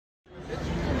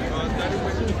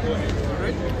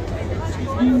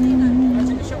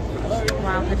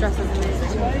The dress is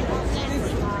amazing.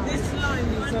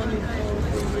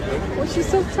 Oh, she's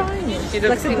so tiny. She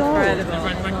looks incredible.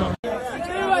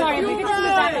 Sorry, if we could just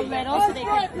move back a little so they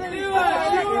can...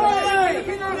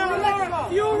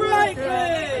 You're right,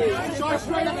 Kate!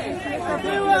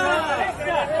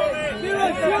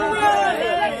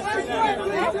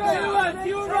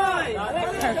 You're right!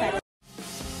 Perfect.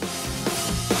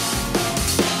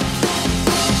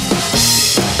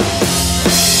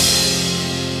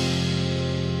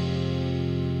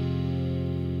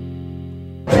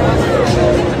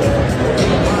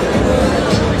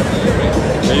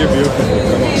 You're beautiful.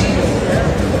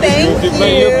 Thank you.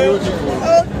 You're beautiful.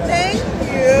 Oh, thank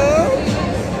you.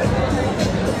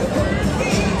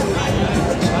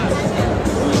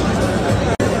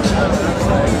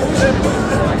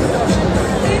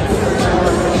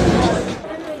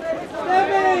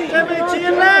 Demi, to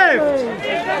your left!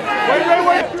 Wait.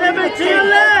 Demi, to your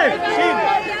left!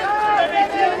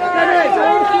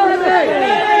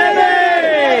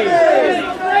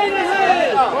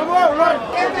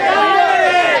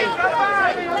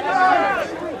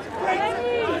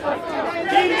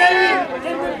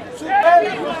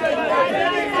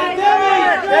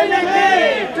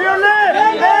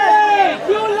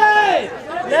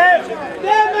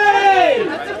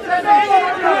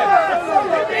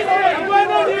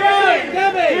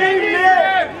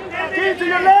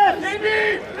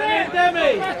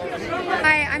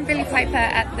 Hi, I'm Billie Piper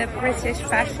at the British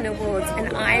Fashion Awards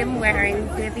and I am wearing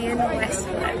Vivienne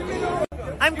Westwood.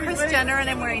 I'm Kris Jenner and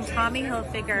I'm wearing Tommy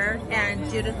Hilfiger and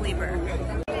Judith Lieber.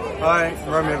 Hi, I'm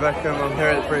Romeo Beckham. I'm here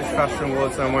at the British Fashion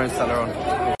Awards and I'm wearing Saint Laurent.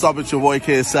 What's up, it's your boy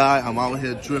KSI. I'm out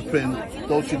here dripping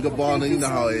Dolce & Gabbana, you know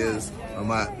how it is.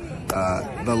 I'm at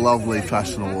the lovely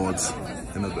Fashion Awards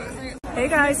in a bit. Hey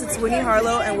guys, it's Winnie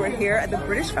Harlow and we're here at the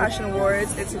British Fashion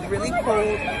Awards. It's really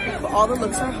cold, but all the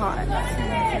looks are hot.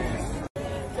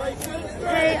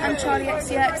 Hey, I'm Charlie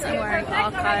XCX. I'm wearing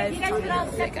Archive. Tommy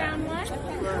Hilfiger.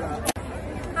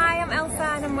 Hi, I'm Elsa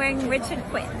and I'm wearing Richard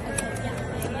Quinn.